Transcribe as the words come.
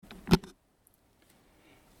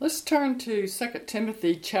Let's turn to 2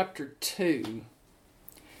 Timothy chapter 2.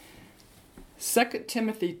 2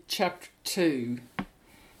 Timothy chapter 2.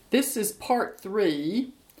 This is part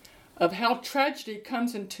 3 of how tragedy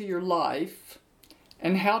comes into your life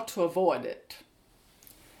and how to avoid it.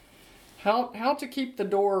 How to keep the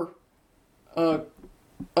door of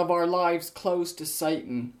our lives closed to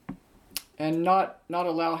Satan and not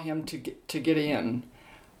allow him to get in.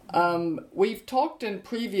 We've talked in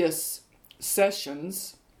previous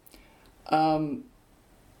sessions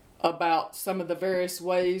about some of the various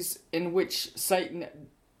ways in which Satan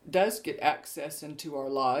does get access into our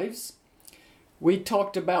lives. We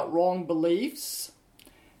talked about wrong beliefs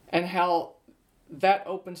and how that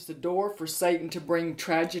opens the door for Satan to bring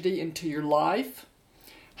tragedy into your life.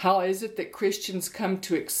 How is it that Christians come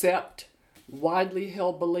to accept widely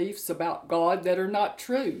held beliefs about God that are not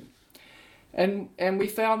true? And we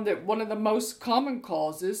found that one of the most common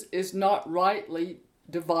causes is not rightly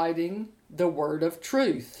dividing the word of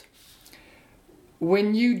truth.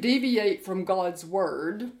 When you deviate from God's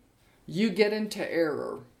word, you get into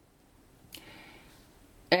error.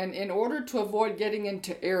 And in order to avoid getting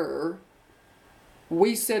into error,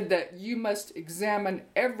 we said that you must examine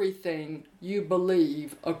everything you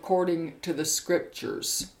believe according to the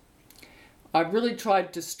scriptures. I've really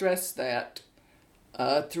tried to stress that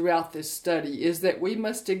throughout this study, is that we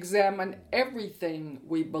must examine everything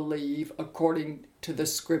we believe according to the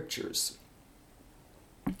scriptures.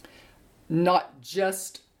 Not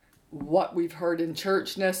just what we've heard in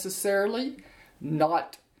church necessarily,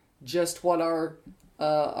 not just what our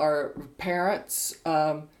parents,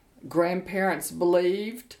 grandparents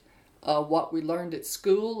believed, what we learned at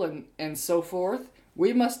school and so forth.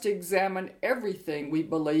 We must examine everything we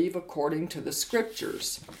believe according to the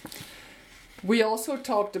scriptures. We also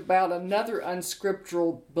talked about another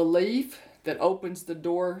unscriptural belief that opens the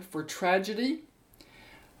door for tragedy.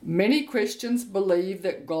 Many Christians believe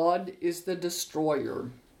that God is the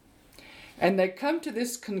destroyer, and they come to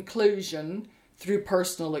this conclusion through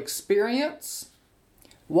personal experience,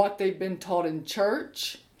 what they've been taught in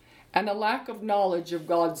church, and a lack of knowledge of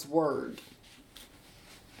God's word.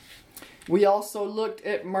 We also looked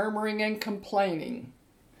at murmuring and complaining.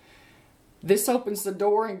 This opens the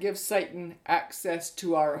door and gives Satan access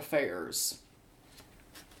to our affairs.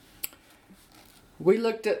 We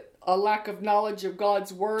looked at a lack of knowledge of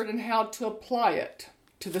God's word and how to apply it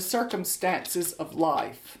to the circumstances of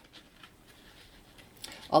life.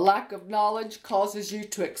 A lack of knowledge causes you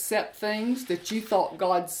to accept things that you thought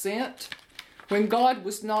God sent when God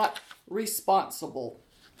was not responsible.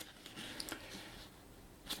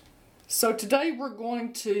 So today we're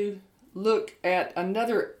going to look at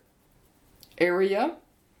another area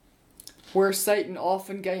where Satan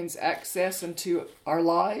often gains access into our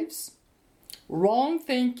lives: wrong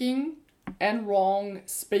thinking and wrong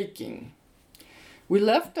speaking. We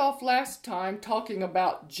left off last time talking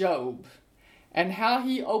about Job and how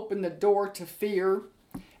he opened the door to fear,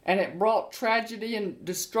 and it brought tragedy and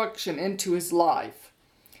destruction into his life.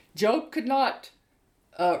 Job could not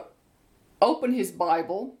open his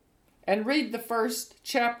Bible and read the first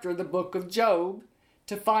chapter of the book of Job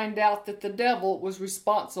to find out that the devil was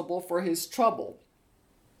responsible for his trouble.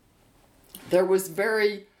 There was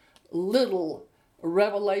very little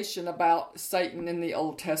revelation about Satan in the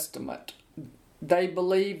Old Testament. They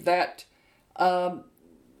believed that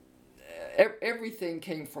everything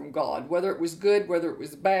came from God, whether it was good, whether it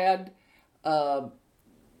was bad,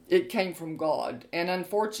 it came from God. And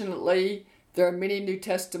unfortunately, there are many New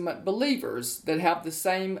Testament believers that have the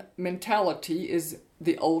same mentality as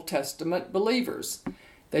the Old Testament believers.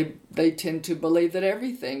 They tend to believe that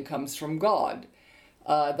everything comes from God.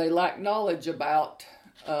 They lack knowledge about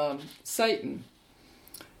Satan.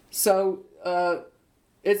 So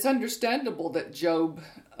it's understandable that Job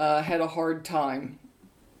had a hard time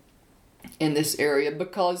in this area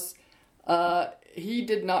because he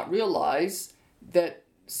did not realize that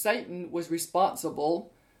Satan was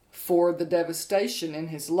responsible for the devastation in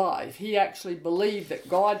his life. He actually believed that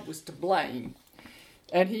God was to blame,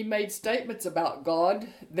 and he made statements about God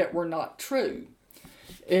that were not true.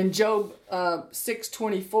 In Job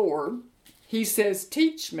 6:24, he says,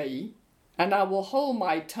 "Teach me, and I will hold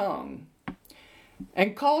my tongue,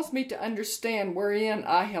 and cause me to understand wherein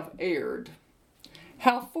I have erred.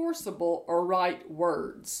 How forcible are right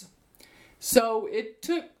words." So it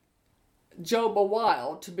took Job a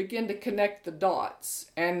while to begin to connect the dots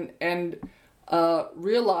and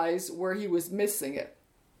realize where he was missing it.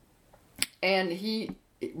 And he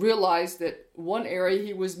realized that one area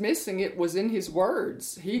he was missing it was in his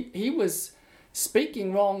words. He was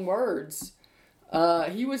speaking wrong words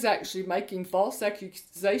He was actually making false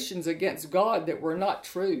accusations against God that were not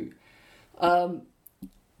true.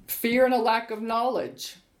 Fear and a lack of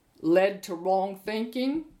knowledge led to wrong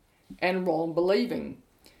thinking and wrong believing.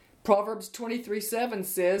 Proverbs 23:7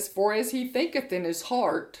 says, "For as he thinketh in his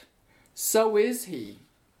heart, so is he."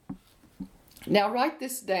 Now write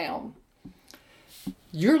this down.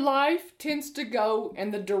 Your life tends to go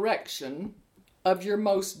in the direction of your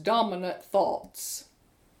most dominant thoughts.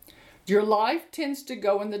 Your life tends to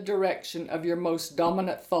go in the direction of your most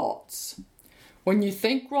dominant thoughts. When you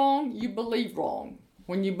think wrong, you believe wrong.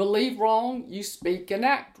 When you believe wrong, you speak and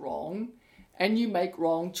act wrong, and you make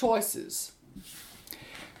wrong choices.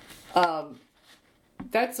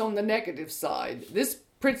 That's on the negative side. This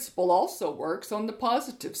principle also works on the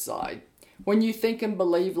positive side. When you think and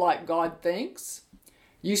believe like God thinks,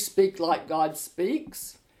 you speak like God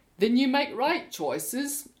speaks, then you make right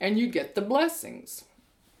choices and you get the blessings.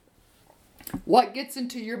 What gets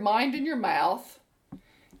into your mind and your mouth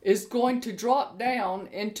is going to drop down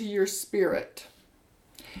into your spirit.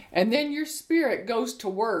 And then your spirit goes to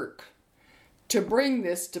work to bring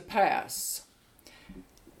this to pass.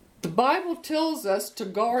 The Bible tells us to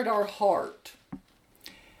guard our heart.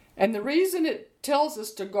 And the reason it tells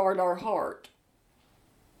us to guard our heart,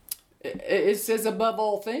 it says above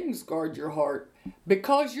all things guard your heart,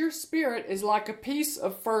 because your spirit is like a piece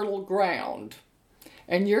of fertile ground.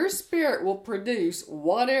 And your spirit will produce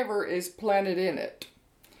whatever is planted in it.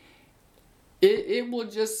 It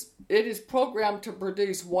is programmed to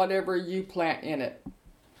produce whatever you plant in it.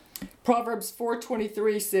 Proverbs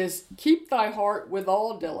 4:23 says, "Keep thy heart with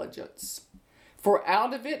all diligence, for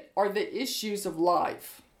out of it are the issues of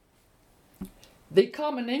life." The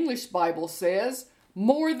Common English Bible says,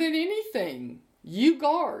 "More than anything, you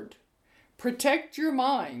guard. Protect your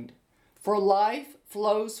mind, for life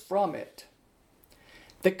flows from it."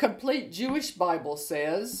 The Complete Jewish Bible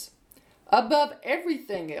says, "Above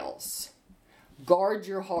everything else, guard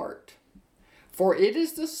your heart, for it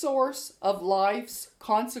is the source of life's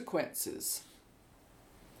consequences."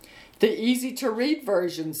 The Easy to Read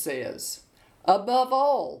version says, "Above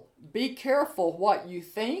all, be careful what you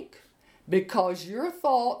think, because your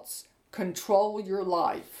thoughts control your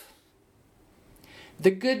life."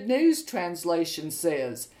 The Good News translation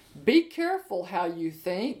says, "Be careful how you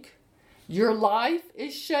think. Your life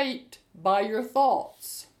is shaped by your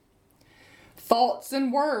thoughts." Thoughts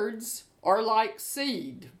and words are like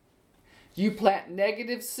seed. You plant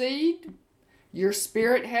negative seed, your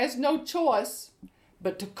spirit has no choice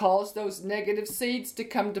but to cause those negative seeds to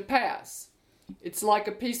come to pass. It's like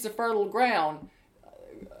a piece of fertile ground.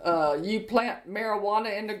 You plant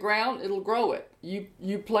marijuana in the ground, it'll grow it.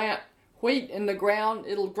 You plant wheat in the ground,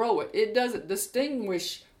 it'll grow it. It doesn't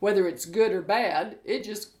distinguish whether it's good or bad. It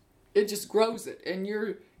just grows it. And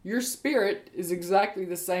your spirit is exactly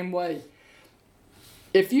the same way.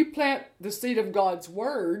 If you plant the seed of God's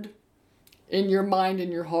word in your mind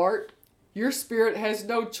and your heart, your spirit has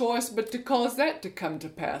no choice but to cause that to come to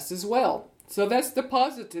pass as well. So that's the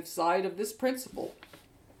positive side of this principle.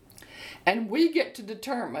 And we get to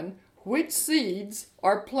determine which seeds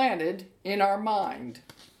are planted in our mind.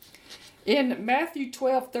 In Matthew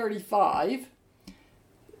 12:35,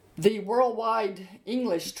 the Worldwide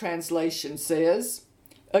English translation says,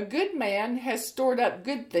 "A good man has stored up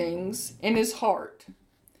good things in his heart,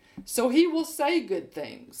 so he will say good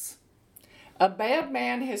things. A bad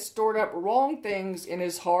man has stored up wrong things in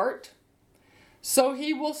his heart, so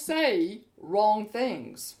he will say wrong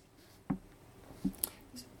things."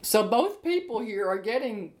 So both people here are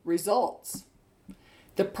getting results.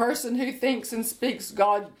 The person who thinks and speaks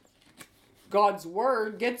God's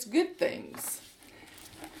word gets good things.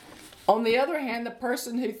 On the other hand, the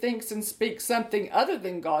person who thinks and speaks something other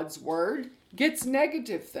than God's word gets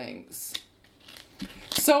negative things.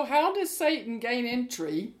 So how does Satan gain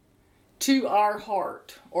entry to our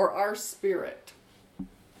heart or our spirit?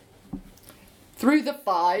 Through the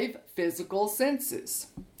 5 physical senses,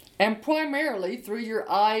 and primarily through your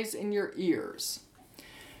eyes and your ears.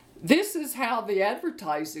 This is how the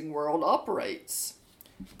advertising world operates.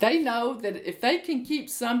 They know that if they can keep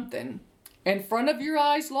something in front of your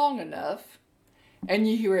eyes long enough, and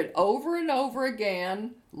you hear it over and over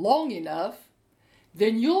again long enough,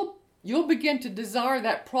 then you'll begin to desire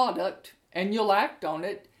that product, and you'll act on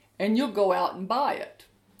it, and you'll go out and buy it.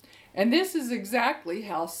 And this is exactly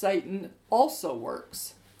how Satan also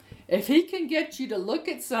works. If he can get you to look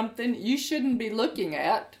at something you shouldn't be looking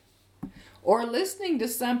at, or listening to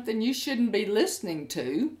something you shouldn't be listening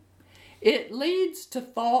to, it leads to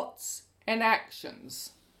thoughts and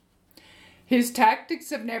actions. His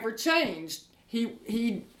tactics have never changed.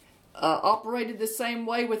 He operated the same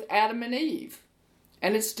way with Adam and Eve.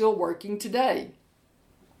 and it's still working today.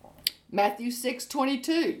 Matthew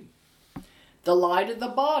 6:22. The light of the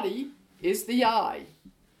body is the eye.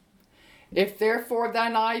 If therefore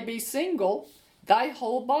thine eye be single, thy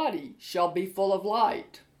whole body shall be full of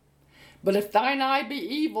light. But if thine eye be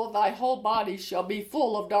evil, thy whole body shall be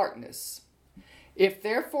full of darkness. If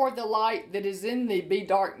therefore the light that is in thee be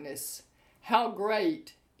darkness, how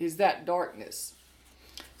great is that darkness?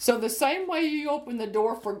 So the same way you open the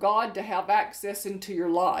door for God to have access into your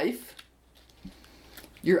life,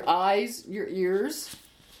 your eyes, your ears,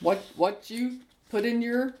 what you put in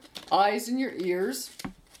your eyes and your ears,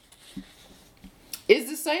 is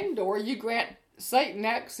the same door you grant Satan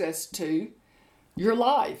access to your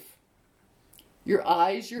life. Your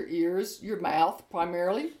eyes, your ears, your mouth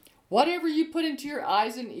primarily. Whatever you put into your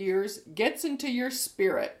eyes and ears gets into your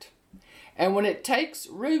spirit. And when it takes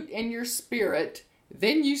root in your spirit,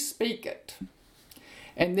 then you speak it.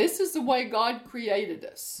 And this is the way God created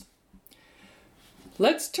us.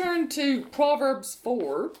 Let's turn to Proverbs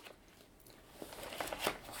 4.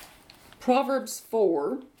 Proverbs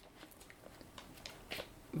 4,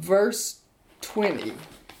 verse 20.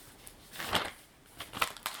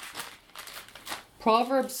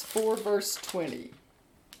 Proverbs 4, verse 20.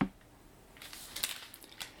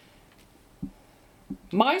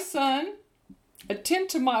 My son, attend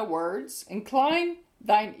to my words, incline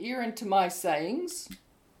thine ear unto my sayings.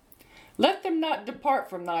 Let them not depart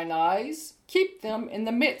from thine eyes, keep them in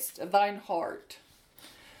the midst of thine heart.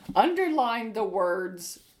 Underline the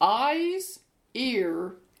words eyes,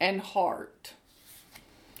 ear, and heart.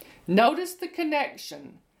 Notice the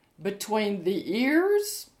connection between the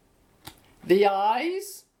ears, the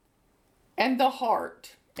eyes, and the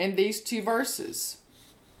heart in these two verses.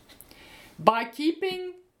 By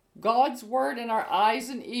keeping God's word in our eyes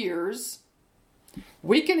and ears,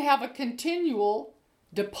 we can have a continual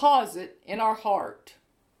deposit in our heart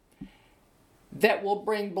that will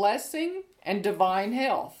bring blessing and divine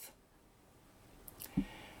health.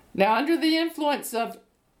 Now, under the influence of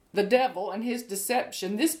the devil and his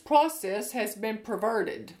deception, this process has been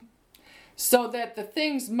perverted so that the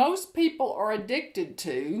things most people are addicted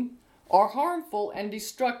to are harmful and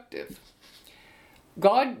destructive.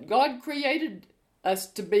 God created us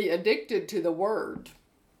to be addicted to the Word.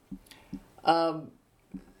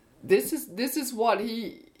 This is what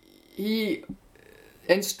He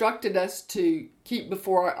instructed us to keep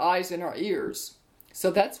before our eyes and our ears. So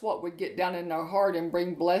that's what would get down in our heart and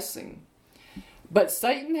bring blessing. But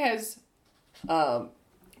Satan has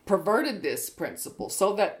perverted this principle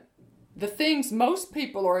so that the things most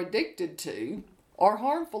people are addicted to are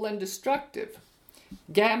harmful and destructive.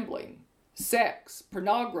 Gambling, sex,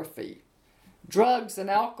 pornography, drugs, and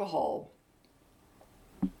alcohol.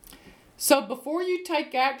 So before you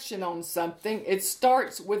take action on something, it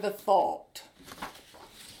starts with a thought.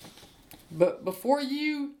 But before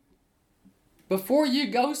you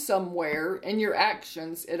go somewhere in your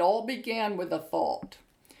actions, it all began with a thought.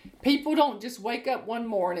 People don't just wake up one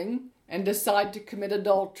morning and decide to commit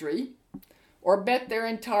adultery or bet their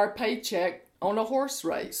entire paycheck on a horse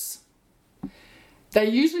race. They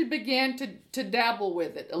usually begin to dabble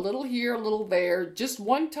with it, a little here, a little there, just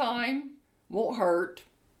one time, won't hurt.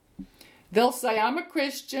 They'll say, I'm a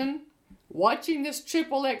Christian, watching this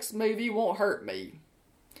XXX movie won't hurt me.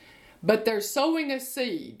 But they're sowing a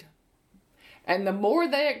seed. And the more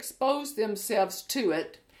they expose themselves to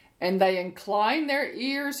it, and they incline their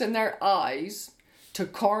ears and their eyes to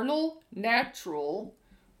carnal, natural,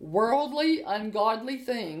 worldly, ungodly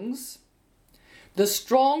things, the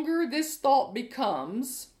stronger this thought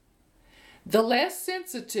becomes, the less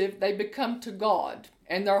sensitive they become to God,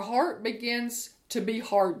 and their heart begins to be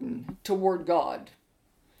hardened toward God.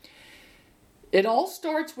 It all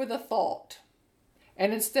starts with a thought.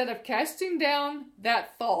 And instead of casting down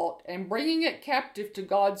that thought and bringing it captive to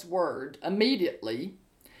God's word immediately,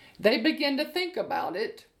 they begin to think about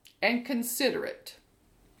it and consider it.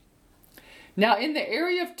 Now, in the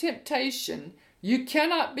area of temptation, you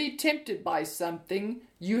cannot be tempted by something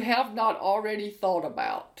you have not already thought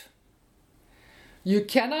about. You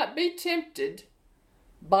cannot be tempted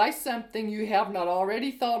by something you have not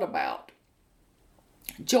already thought about.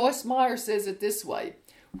 Joyce Meyer says it this way: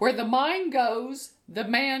 where the mind goes, the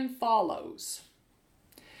man follows.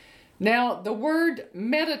 Now, the word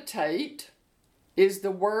meditate is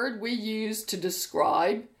the word we use to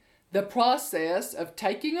describe the process of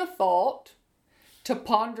taking a thought, to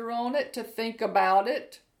ponder on it, to think about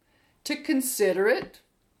it, to consider it.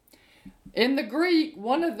 In the Greek,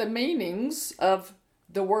 one of the meanings of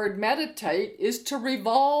the word meditate is to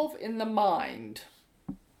revolve in the mind.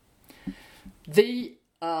 The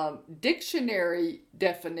dictionary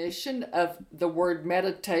definition of the word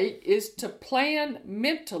meditate is to plan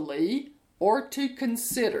mentally or to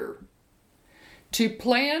consider. To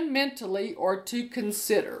plan mentally or to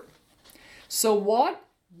consider. So what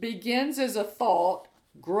begins as a thought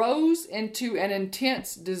grows into an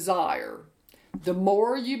intense desire. The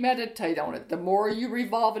more you meditate on it, the more you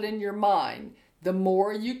revolve it in your mind, the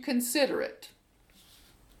more you consider it.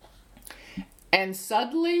 And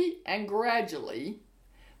subtly and gradually,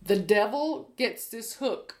 the devil gets this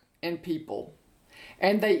hook in people,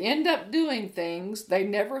 and they end up doing things they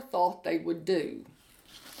never thought they would do.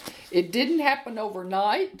 It didn't happen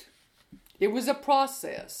overnight. It was a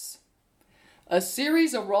process, a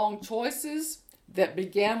series of wrong choices that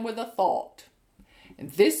began with a thought. And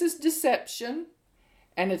this is deception,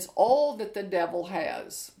 and it's all that the devil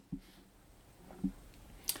has.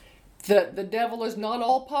 The devil is not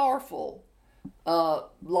all powerful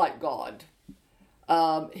like God.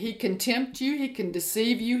 He can tempt you, he can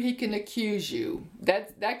deceive you, he can accuse you.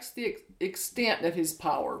 That's the extent of his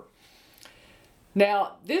power.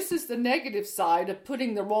 Now, this is the negative side of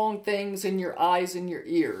putting the wrong things in your eyes and your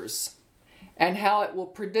ears, and how it will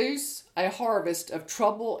produce a harvest of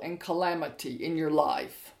trouble and calamity in your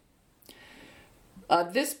life.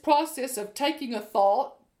 This process of taking a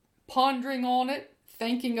thought, pondering on it,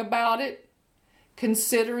 thinking about it,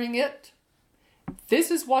 considering it,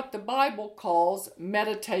 this is what the Bible calls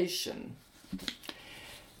meditation.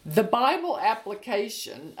 The Bible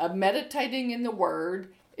application of meditating in the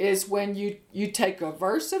Word is when you take a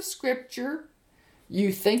verse of Scripture,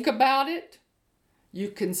 you think about it, you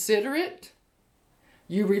consider it,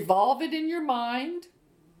 you revolve it in your mind,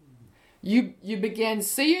 you begin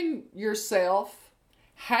seeing yourself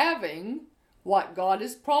having what God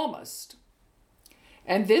has promised.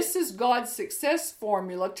 And this is God's success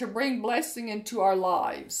formula to bring blessing into our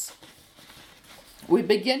lives. We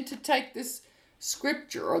begin to take this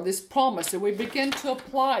scripture or this promise and we begin to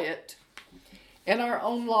apply it in our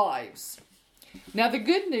own lives. Now the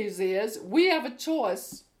good news is we have a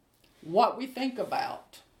choice what we think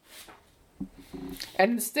about.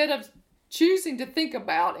 And instead of choosing to think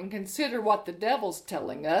about and consider what the devil's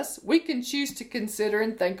telling us, we can choose to consider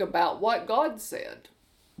and think about what God said.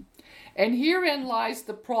 And herein lies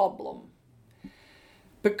the problem.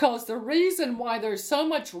 Because the reason why there's so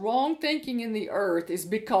much wrong thinking in the earth is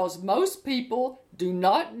because most people do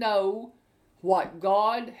not know what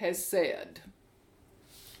God has said.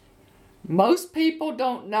 Most people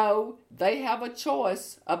don't know they have a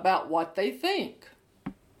choice about what they think.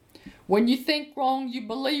 When you think wrong, you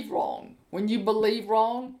believe wrong. When you believe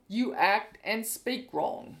wrong, you act and speak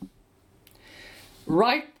wrong.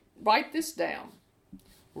 Write this down.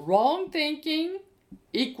 Wrong thinking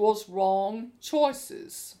equals wrong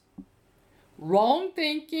choices. Wrong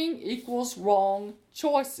thinking equals wrong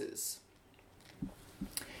choices.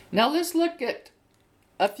 Now let's look at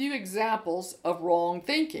a few examples of wrong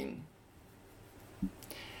thinking.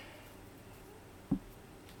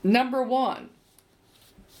 Number one,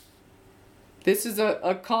 this is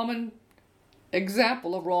a common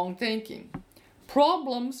example of wrong thinking.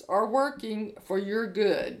 Problems are working for your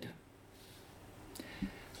good.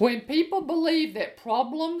 When people believe that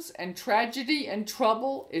problems and tragedy and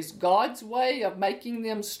trouble is God's way of making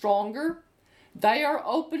them stronger, they are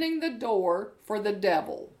opening the door for the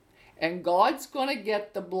devil, and God's going to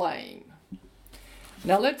get the blame.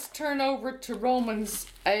 Now let's turn over to Romans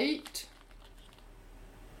 8.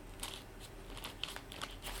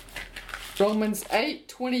 Romans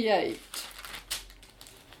 8:28.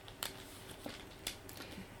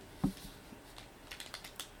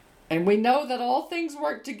 And we know that all things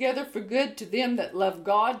work together for good to them that love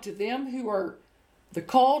God, to them who are the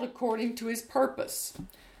called according to his purpose.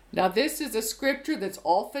 Now this is a scripture that's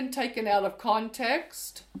often taken out of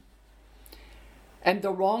context, and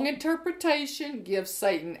the wrong interpretation gives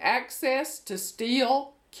Satan access to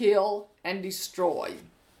steal, kill, and destroy.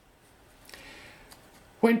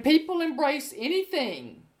 When people embrace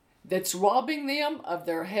anything that's robbing them of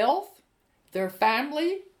their health, their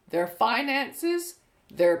family, their finances,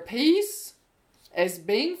 their peace, as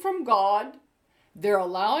being from God, they're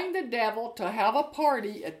allowing the devil to have a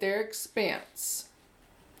party at their expense.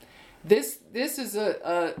 This is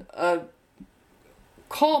a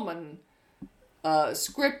common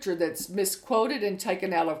scripture that's misquoted and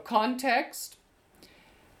taken out of context,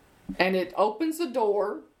 and it opens the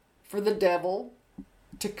door for the devil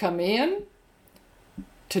to come in,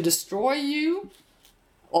 to destroy you,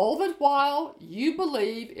 all the while you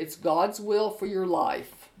believe it's God's will for your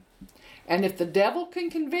life. And if the devil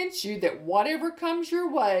can convince you that whatever comes your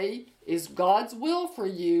way is God's will for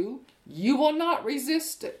you, you will not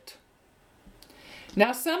resist it.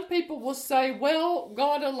 Now, some people will say, well,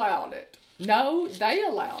 God allowed it. No, they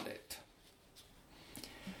allowed it.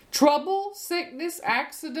 Trouble, sickness,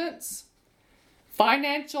 accidents,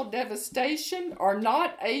 financial devastation are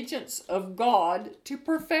not agents of God to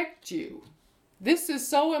perfect you. This is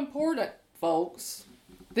so important, folks.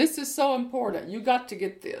 This is so important. You got to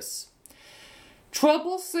get this.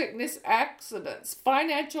 Trouble, sickness, accidents,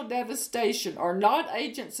 financial devastation are not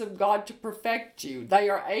agents of God to perfect you. They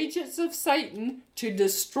are agents of Satan to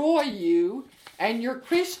destroy you and your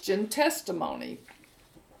Christian testimony.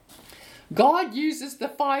 God uses the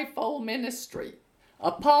fivefold ministry: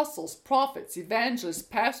 apostles, prophets, evangelists,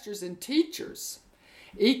 pastors, and teachers,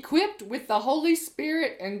 equipped with the Holy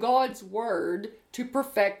Spirit and God's Word to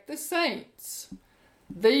perfect the saints.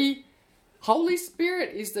 The Holy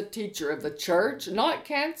Spirit is the teacher of the church, not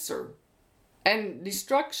cancer and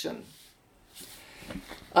destruction.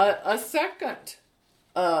 A second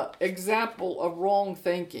example of wrong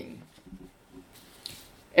thinking.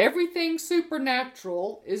 Everything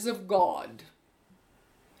supernatural is of God.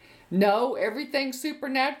 No, everything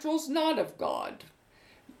supernatural is not of God.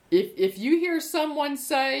 If you hear someone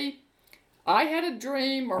say, I had a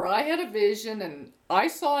dream or I had a vision and I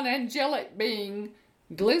saw an angelic being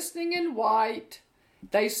glistening in white,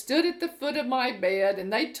 they stood at the foot of my bed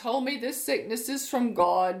and they told me this sickness is from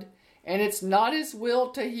God and it's not His will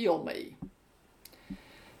to heal me.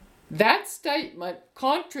 That statement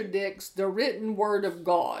contradicts the written Word of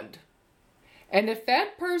God. And if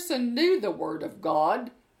that person knew the Word of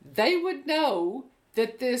God, they would know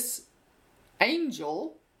that this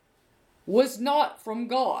angel was not from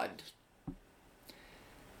God.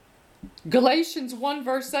 Galatians 1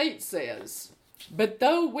 verse 8 says, But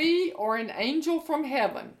though we or an angel from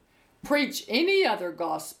heaven preach any other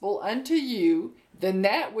gospel unto you than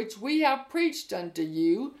that which we have preached unto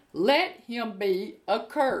you, let him be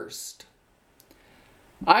accursed.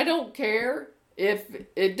 I don't care if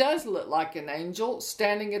it does look like an angel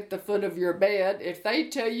standing at the foot of your bed. If they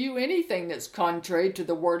tell you anything that's contrary to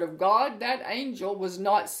the Word of God, that angel was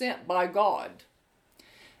not sent by God.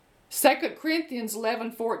 2 Corinthians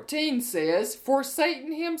 11:14 says, For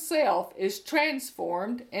Satan himself is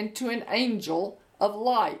transformed into an angel of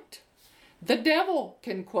light. The devil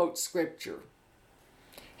can quote Scripture.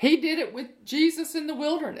 He did it with Jesus in the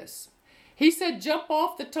wilderness. He said, jump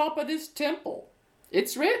off the top of this temple.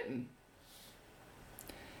 It's written.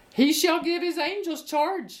 He shall give his angels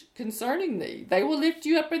charge concerning thee. They will lift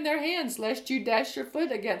you up in their hands, lest you dash your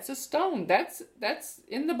foot against a stone. That's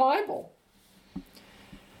in the Bible.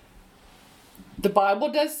 The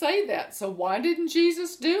Bible does say that. So why didn't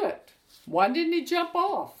Jesus do it? Why didn't he jump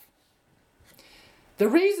off? The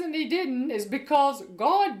reason he didn't is because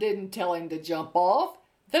God didn't tell him to jump off.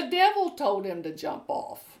 The devil told him to jump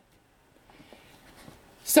off.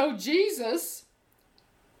 So Jesus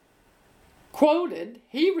quoted,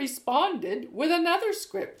 he responded with another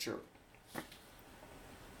scripture.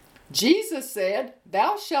 Jesus said,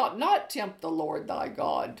 Thou shalt not tempt the Lord thy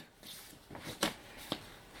God.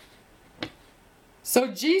 So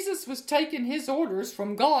Jesus was taking his orders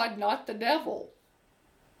from God, not the devil.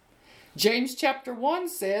 James chapter 1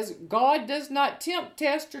 says, God does not tempt,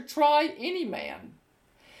 test, or try any man.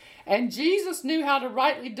 And Jesus knew how to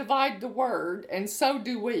rightly divide the word, and so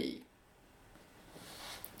do we.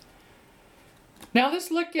 Now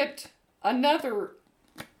let's look at another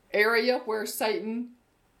area where Satan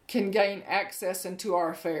can gain access into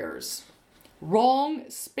our affairs. Wrong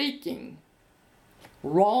speaking.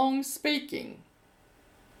 Wrong speaking.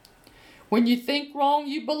 When you think wrong,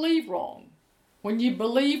 you believe wrong. When you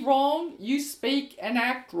believe wrong, you speak and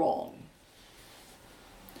act wrong.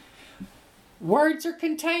 Words are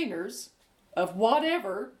containers of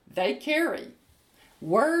whatever they carry.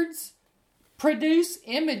 Words produce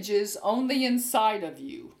images on the inside of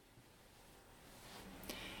you.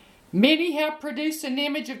 Many have produced an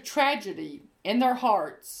image of tragedy in their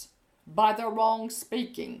hearts by their wrong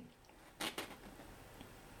speaking.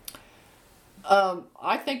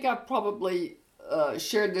 I think I've probably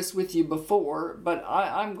shared this with you before, but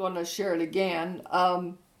I'm going to share it again.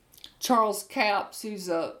 Charles Capps, who's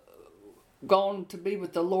gone to be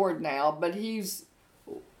with the Lord now, but he's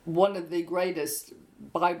one of the greatest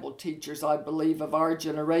Bible teachers, I believe, of our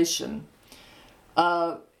generation.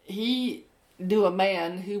 He knew a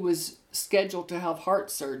man who was scheduled to have heart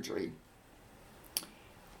surgery.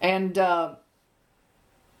 And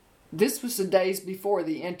this was the days before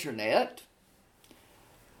the internet.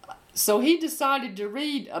 So he decided to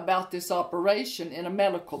read about this operation in a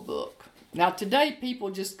medical book. Now today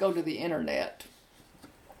people just go to the internet.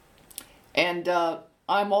 And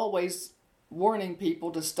I'm always warning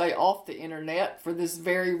people to stay off the internet for this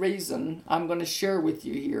very reason I'm going to share with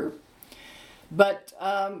you here. But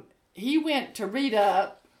he went to read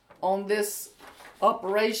up on this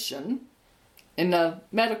operation in a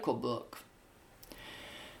medical book.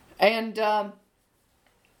 And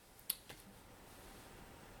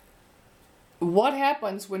what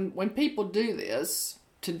happens when people do this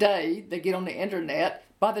today, they get on the internet,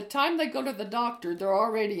 by the time they go to the doctor, they're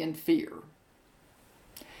already in fear.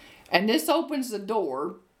 And this opens the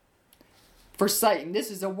door for Satan.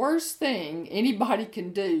 This is the worst thing anybody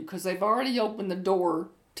can do because they've already opened the door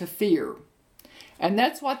to fear. And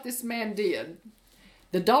that's what this man did.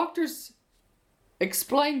 The doctors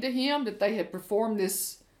explained to him that they had performed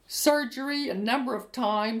this surgery a number of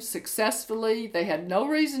times successfully. They had no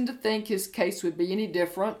reason to think his case would be any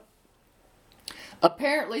different.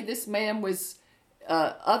 Apparently, this man was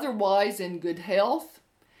otherwise in good health.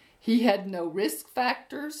 He had no risk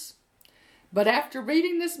factors. But after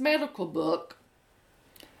reading this medical book,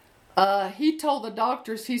 he told the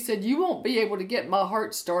doctors, he said, "You won't be able to get my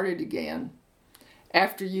heart started again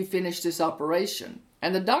after you finish this operation."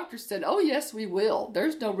 And the doctor said, "Oh, yes, we will.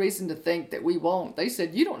 There's no reason to think that we won't." They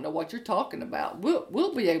said, "You don't know what you're talking about.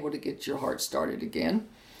 We'll be able to get your heart started again."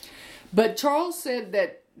 But Charles said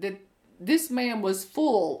that this man was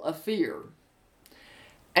full of fear.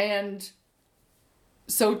 And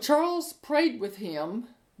so Charles prayed with him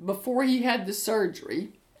before he had the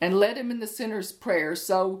surgery and led him in the sinner's prayer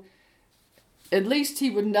so at least he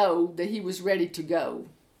would know that he was ready to go.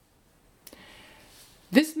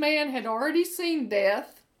 This man had already seen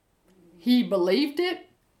death. He believed it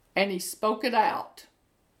and he spoke it out.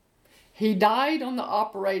 He died on the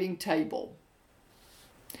operating table.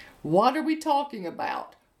 What are we talking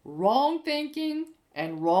about? Wrong thinking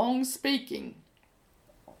and wrong speaking.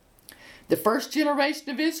 The first generation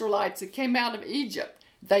of Israelites that came out of Egypt,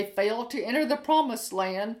 they failed to enter the promised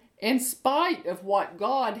land in spite of what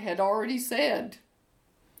God had already said.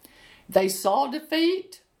 They saw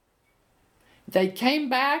defeat. They came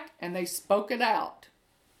back and they spoke it out.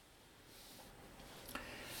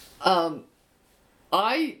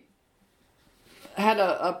 I had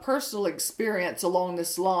a personal experience along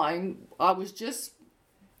this line. I was just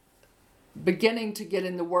beginning to get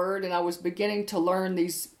in the Word and I was beginning to learn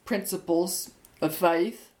these principles of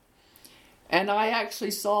faith. And I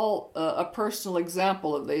actually saw a personal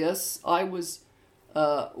example of this. I was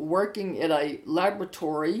working at a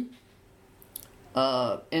laboratory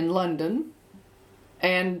in London,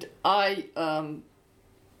 and I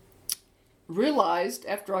realized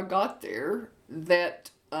after I got there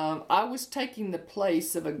that I was taking the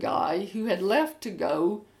place of a guy who had left to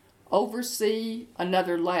go oversee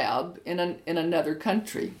another lab in another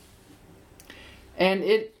country. And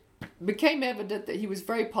it became evident that he was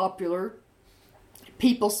very popular.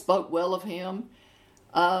 People spoke well of him.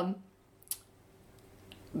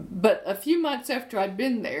 But a few months after I'd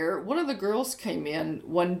been there, one of the girls came in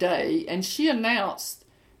one day and she announced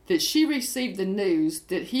that she received the news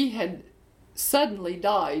that he had suddenly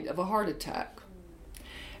died of a heart attack.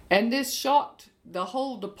 And this shocked the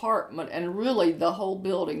whole department and really the whole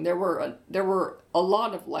building. There were a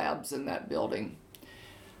lot of labs in that building.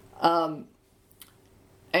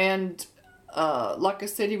 Like I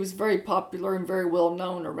said, he was very popular and very well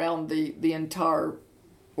known around the entire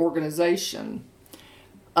organization.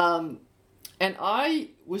 And I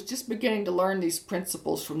was just beginning to learn these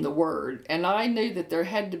principles from the Word, and I knew that there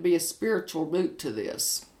had to be a spiritual root to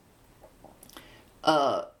this.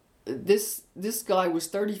 This guy was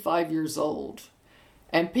 35 years old,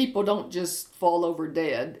 and people don't just fall over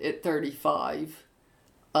dead at 35.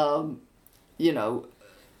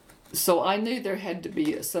 So I knew there had to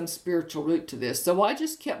be some spiritual root to this. So I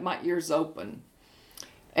just kept my ears open.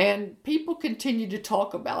 And people continued to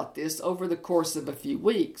talk about this over the course of a few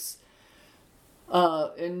weeks.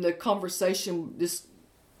 In the conversation,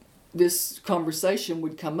 this conversation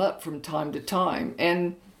would come up from time to time.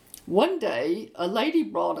 And one day, a lady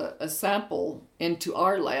brought a sample into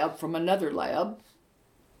our lab from another lab.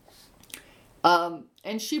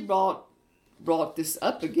 And she brought this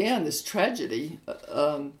up again, this tragedy,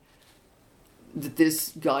 that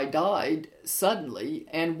this guy died suddenly,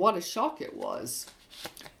 and what a shock it was.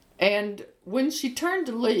 And when she turned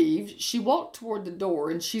to leave, she walked toward the door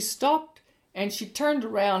and she stopped and she turned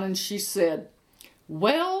around and she said,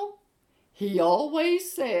 "Well, he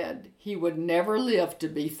always said he would never live to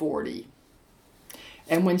be 40.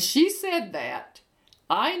 And when she said that,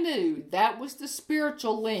 I knew that was the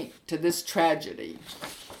spiritual link to this tragedy.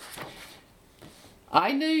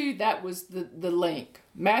 I knew that was the link.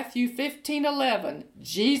 Matthew 15:11,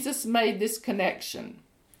 Jesus made this connection.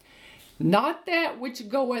 Not that which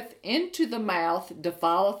goeth into the mouth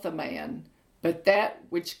defileth a man, but that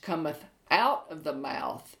which cometh out of the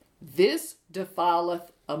mouth, this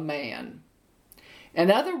defileth a man.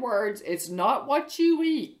 In other words, it's not what you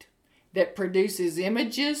eat that produces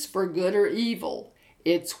images for good or evil.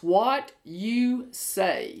 It's what you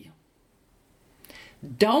say.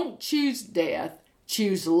 Don't choose death.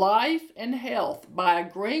 Choose life and health by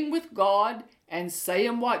agreeing with God and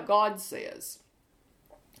saying what God says.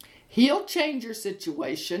 He'll change your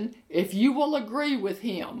situation if you will agree with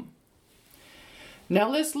Him. Now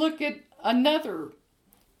let's look at another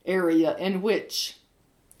area in which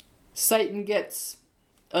Satan gets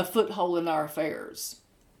a foothold in our affairs.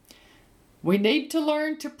 We need to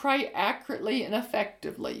learn to pray accurately and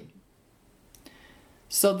effectively.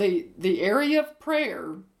 So the area of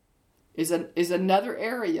prayer is another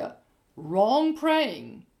area. Wrong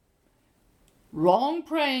praying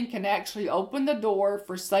can actually open the door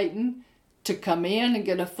for Satan to come in and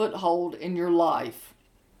get a foothold in your life.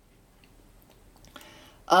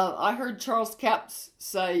 I heard Charles Capps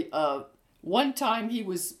say one time he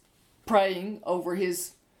was praying over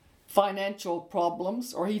his financial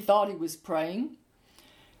problems, or he thought he was praying,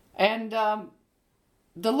 and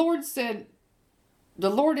the Lord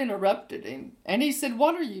interrupted him, and he said,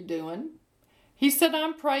 "What are you doing?" He said,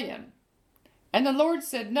 "I'm praying." And the Lord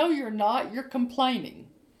said, "No, you're not. You're complaining."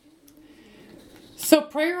 So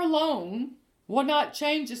prayer alone will not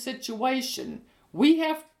change the situation. We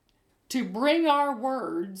have to bring our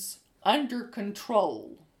words under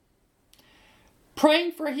control.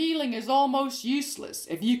 Praying for healing is almost useless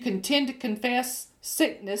if you continue to confess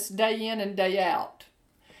sickness day in and day out.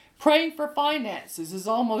 Praying for finances is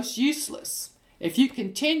almost useless if you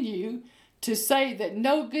continue to say that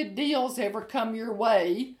no good deals ever come your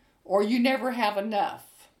way or you never have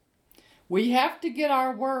enough. We have to get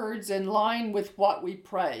our words in line with what we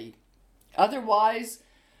pray. Otherwise,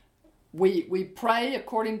 we pray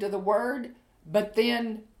according to the word, but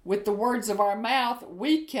then with the words of our mouth,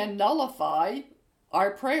 we can nullify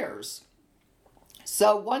our prayers.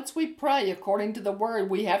 So once we pray according to the word,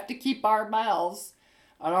 we have to keep our mouths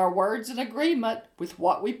and our words in agreement with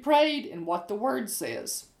what we prayed and what the word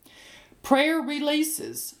says. Prayer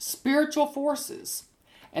releases spiritual forces,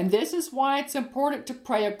 and this is why it's important to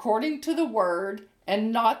pray according to the word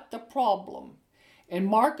and not the problem. In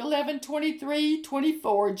Mark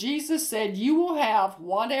 11:23-24, Jesus said, "You will have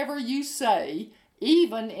whatever you say,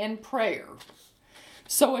 even in prayer."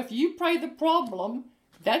 So if you pray the problem,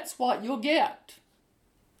 that's what you'll get.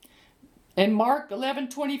 In Mark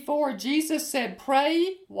 11:24, Jesus said,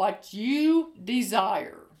 "Pray what you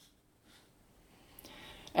desire."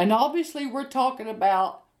 And obviously we're talking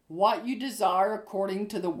about what you desire according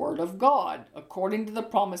to the Word of God, according to the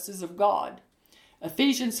promises of God.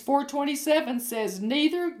 Ephesians 4:27 says,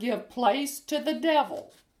 "Neither give place to the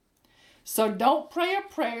devil." So don't pray a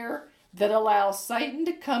prayer that allows Satan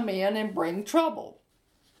to come in and bring trouble.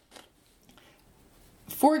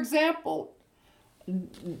 For example,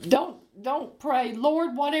 don't pray,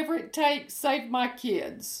 "Lord, whatever it takes, save my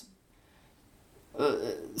kids."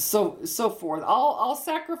 So forth. I'll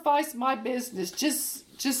sacrifice my business.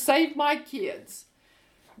 Just save my kids.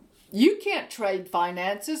 You can't trade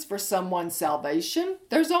finances for someone's salvation.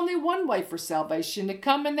 There's only one way for salvation to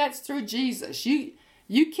come, and that's through Jesus.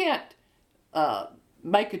 You can't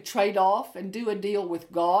make a trade-off and do a deal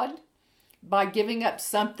with God by giving up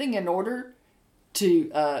something in order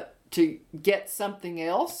to get something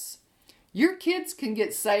else. Your kids can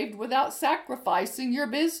get saved without sacrificing your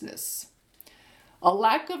business. A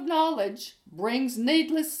lack of knowledge brings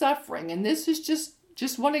needless suffering, and this is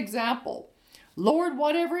just one example. "Lord,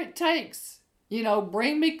 whatever it takes,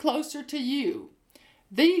 bring me closer to you."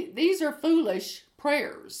 These are foolish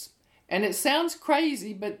prayers, and it sounds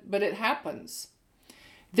crazy, but it happens.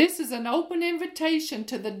 This is an open invitation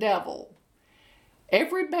to the devil.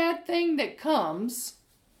 Every bad thing that comes,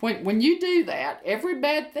 when you do that, every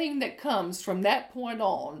bad thing that comes from that point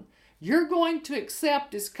on, you're going to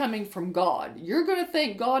accept as coming from God. You're going to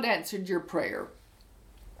think God answered your prayer.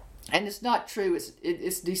 And it's not true.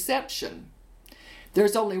 It's deception.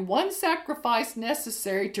 There's only one sacrifice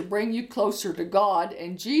necessary to bring you closer to God,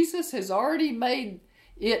 and Jesus has already made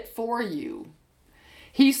it for you.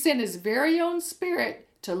 He sent His very own Spirit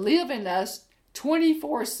to live in us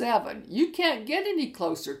 24/7. You can't get any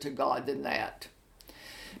closer to God than that.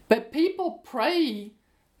 But people pray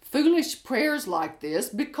foolish prayers like this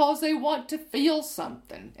because they want to feel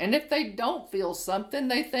something. And if they don't feel something,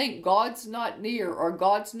 they think God's not near or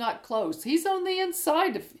God's not close. He's on the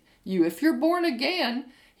inside of you. If you're born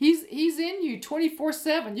again, He's in you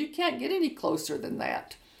 24/7. You can't get any closer than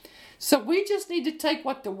that. So we just need to take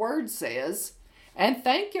what the Word says and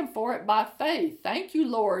thank Him for it by faith. Thank you,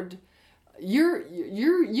 Lord.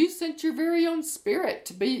 You sent your very own Spirit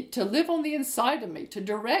to live on the inside of me, to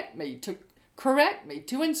direct me, to correct me,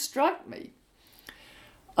 to instruct me.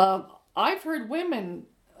 I've heard women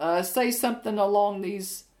say something along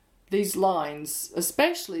these lines,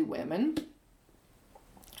 especially women.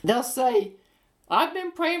 They'll say, I've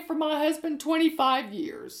been praying for my husband 25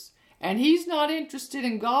 years, and he's not interested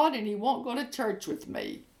in God, and he won't go to church with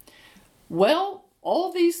me. Well,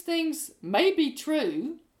 all these things may be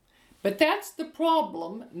true, but that's the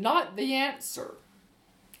problem, not the answer.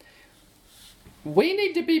 We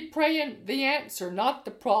need to be praying the answer, not the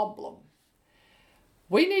problem.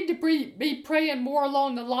 We need to be praying more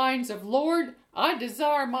along the lines of, Lord, I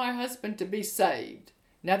desire my husband to be saved.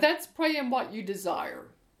 Now that's praying what you desire.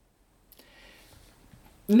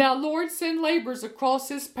 Now, Lord, send laborers across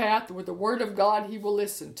his path with the word of God he will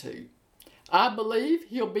listen to. I believe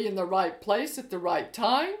he'll be in the right place at the right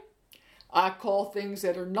time. I call things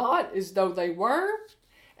that are not as though they were,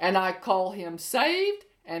 and I call him saved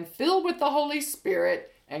and filled with the Holy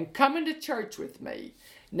Spirit and coming to church with me.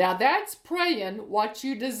 Now that's praying what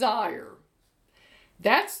you desire.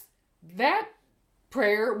 That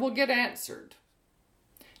prayer will get answered.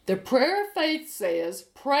 The prayer of faith says,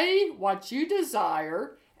 pray what you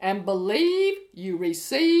desire and believe you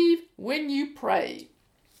receive when you pray.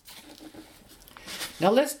 Now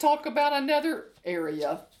let's talk about another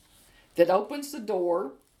area that opens the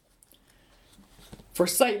door for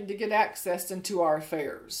Satan to get access into our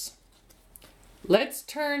affairs. Let's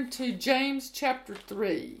turn to James chapter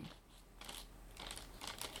 3.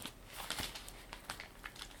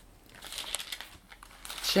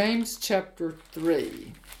 James chapter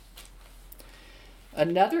 3.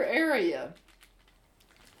 Another area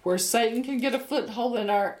where Satan can get a foothold in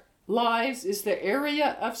our lives is the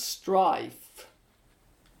area of strife.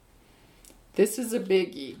 This is a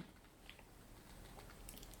biggie.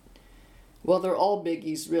 Well, they're all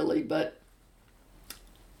biggies really, but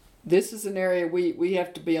this is an area we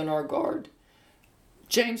have to be on our guard.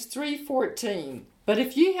 James 3:14. But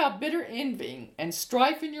if ye have bitter envying and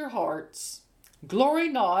strife in your hearts, glory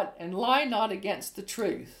not and lie not against the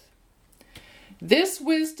truth. This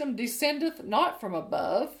wisdom descendeth not from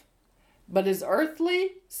above, but is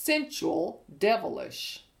earthly, sensual,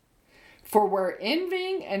 devilish. For where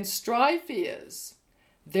envying and strife is,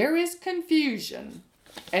 there is confusion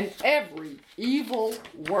and every evil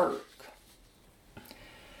work.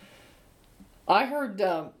 I heard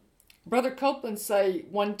Brother Copeland say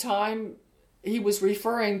one time, he was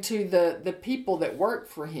referring to the people that work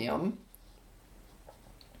for him.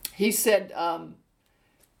 He said,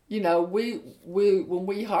 we when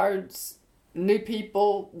we hire new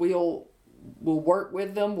people, we'll work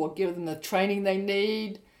with them, we'll give them the training they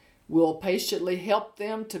need, we'll patiently help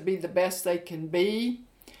them to be the best they can be.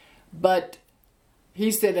 But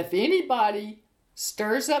he said, if anybody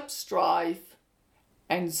stirs up strife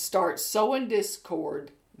and starts sowing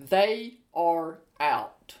discord, they are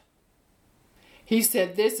out. He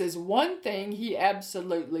said this is one thing he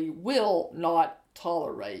absolutely will not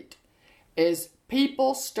tolerate, is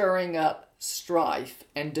people stirring up strife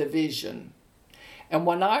and division. And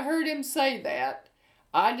when I heard him say that,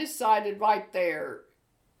 I decided right there,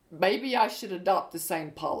 maybe I should adopt the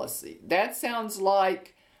same policy. That sounds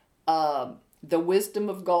like the wisdom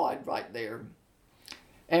of God right there.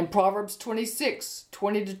 And Proverbs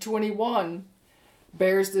 26:20-21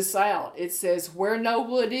 bears this out. It says, where no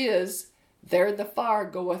wood is, there the fire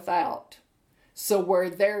goeth out. So where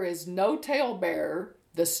there is no talebearer,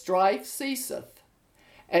 the strife ceaseth.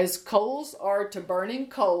 As coals are to burning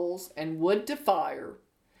coals and wood to fire,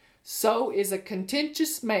 so is a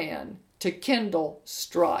contentious man to kindle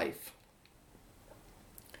strife.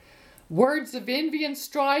 Words of envy and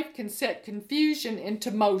strife can set confusion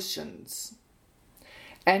into motions.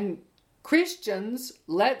 And Christians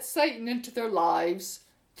let Satan into their lives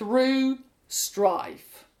through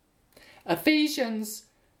strife. Ephesians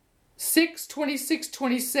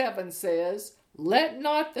 6:26-27 says, let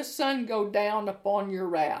not the sun go down upon your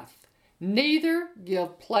wrath, neither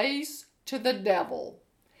give place to the devil.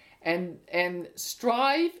 And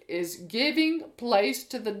strife is giving place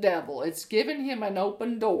to the devil. It's giving him an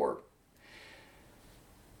open door.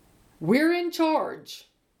 We're in charge.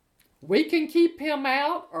 We can keep him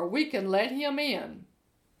out or we can let him in.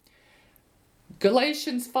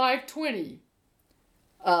 Galatians 5:20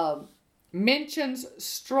 mentions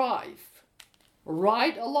strife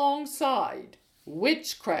right alongside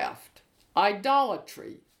witchcraft,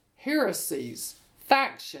 idolatry, heresies,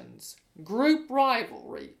 factions, group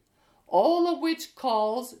rivalry, all of which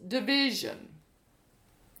cause division.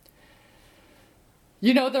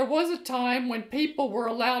 You know, there was a time when people were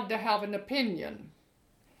allowed to have an opinion,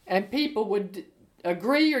 and people would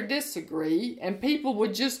agree or disagree, and people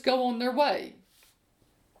would just go on their way.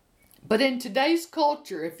 But in today's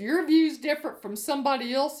culture, if your view's different from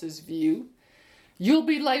somebody else's view, you'll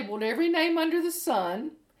be labeled every name under the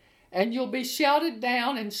sun, and you'll be shouted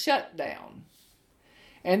down and shut down.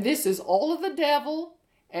 And this is all of the devil,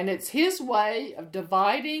 and it's his way of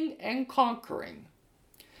dividing and conquering.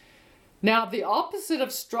 Now, the opposite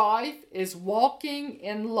of strife is walking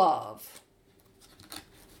in love.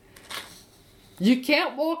 You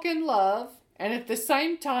can't walk in love and at the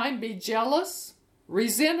same time be jealous,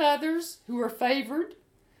 resent others who are favored,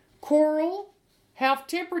 quarrel, have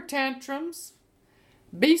temper tantrums,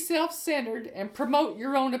 be self-centered, and promote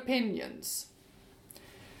your own opinions.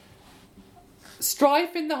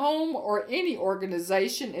 Strife in the home or any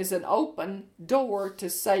organization is an open door to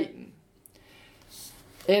Satan.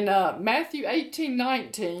 In Matthew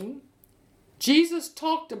 18:19, Jesus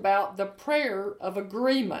talked about the prayer of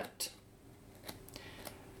agreement.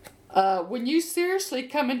 When you seriously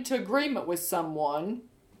come into agreement with someone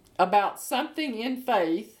about something in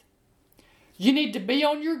faith, you need to be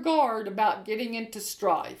on your guard about getting into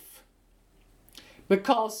strife,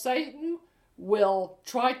 because Satan will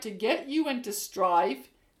try to get you into strife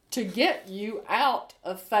to get you out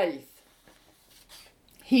of faith.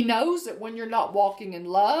 He knows that when you're not walking in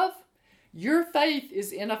love, your faith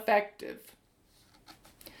is ineffective.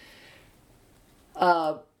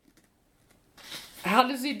 How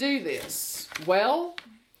does he do this? Well,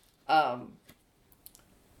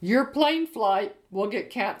 your plane flight will get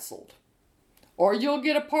canceled, or you'll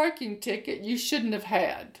get a parking ticket you shouldn't have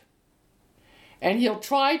had. And he'll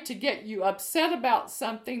try to get you upset about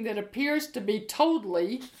something that appears to be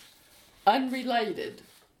totally unrelated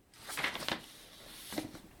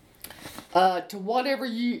to whatever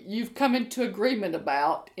you've come into agreement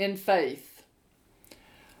about in faith.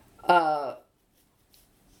 They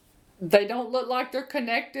don't look like they're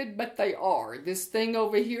connected, but they are. This thing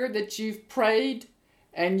over here that you've prayed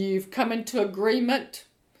and you've come into agreement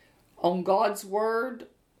on God's word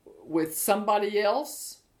with somebody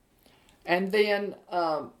else, and then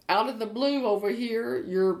out of the blue over here,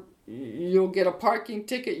 you'll get a parking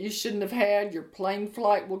ticket you shouldn't have had. Your plane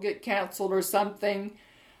flight will get canceled or something,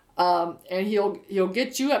 and he'll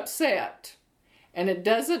get you upset, and it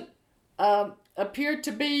doesn't appear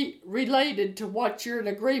to be related to what you're in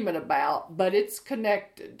agreement about, but it's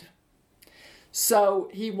connected. So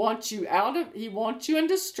he wants you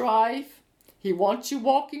into strife. He wants you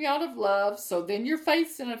walking out of love. So then your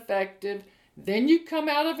faith's ineffective. Then you come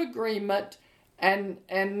out of agreement, and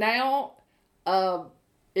now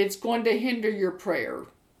it's going to hinder your prayer.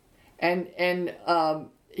 And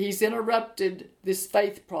he's interrupted this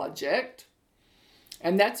faith project.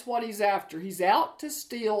 And that's what he's after. He's out to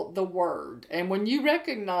steal the word. And when you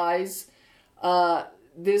recognize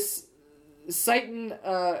this Satan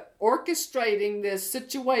orchestrating this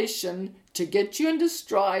situation to get you into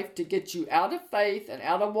strife, to get you out of faith and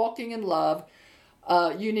out of walking in love,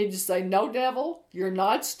 you need to say, "No, devil, you're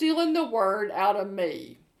not stealing the word out of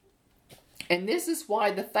me." And this is why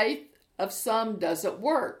the faith of some doesn't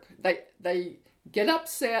work. They get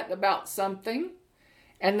upset about something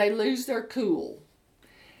and they lose their cool.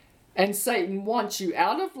 And Satan wants you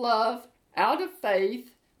out of love, out of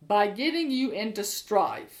faith, by getting you into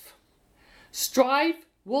strife. Strife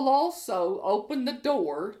will also open the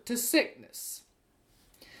door to sickness.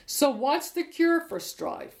 So what's the cure for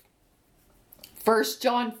strife? 1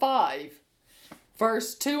 John 5,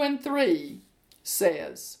 verse 2 and 3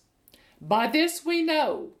 says, "By this we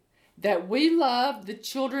know that we love the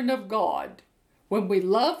children of God, when we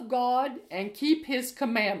love God and keep His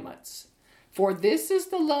commandments. For this is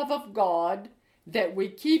the love of God, that we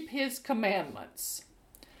keep His commandments."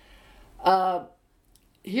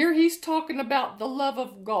 Here he's talking about the love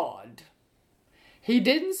of God. He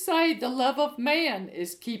didn't say the love of man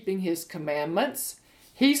is keeping His commandments.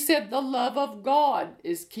 He said the love of God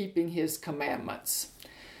is keeping His commandments.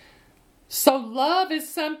 So love is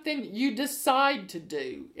something you decide to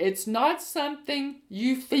do. It's not something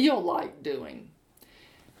you feel like doing.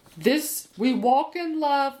 We walk in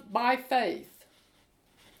love by faith,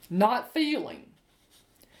 not feeling.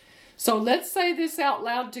 So let's say this out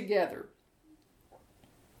loud together.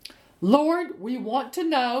 Lord, we want to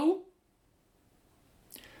know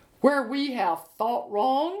where we have thought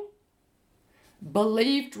wrong,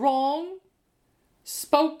 believed wrong,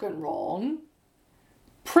 spoken wrong,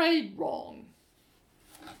 prayed wrong.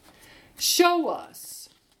 Show us.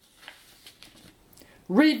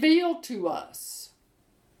 Reveal to us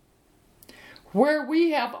where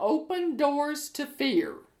we have opened doors to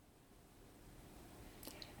fear,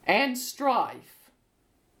 and strife,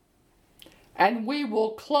 and we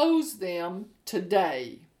will close them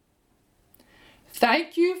today.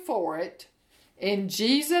 Thank you for it. In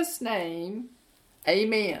Jesus' name,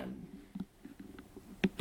 amen.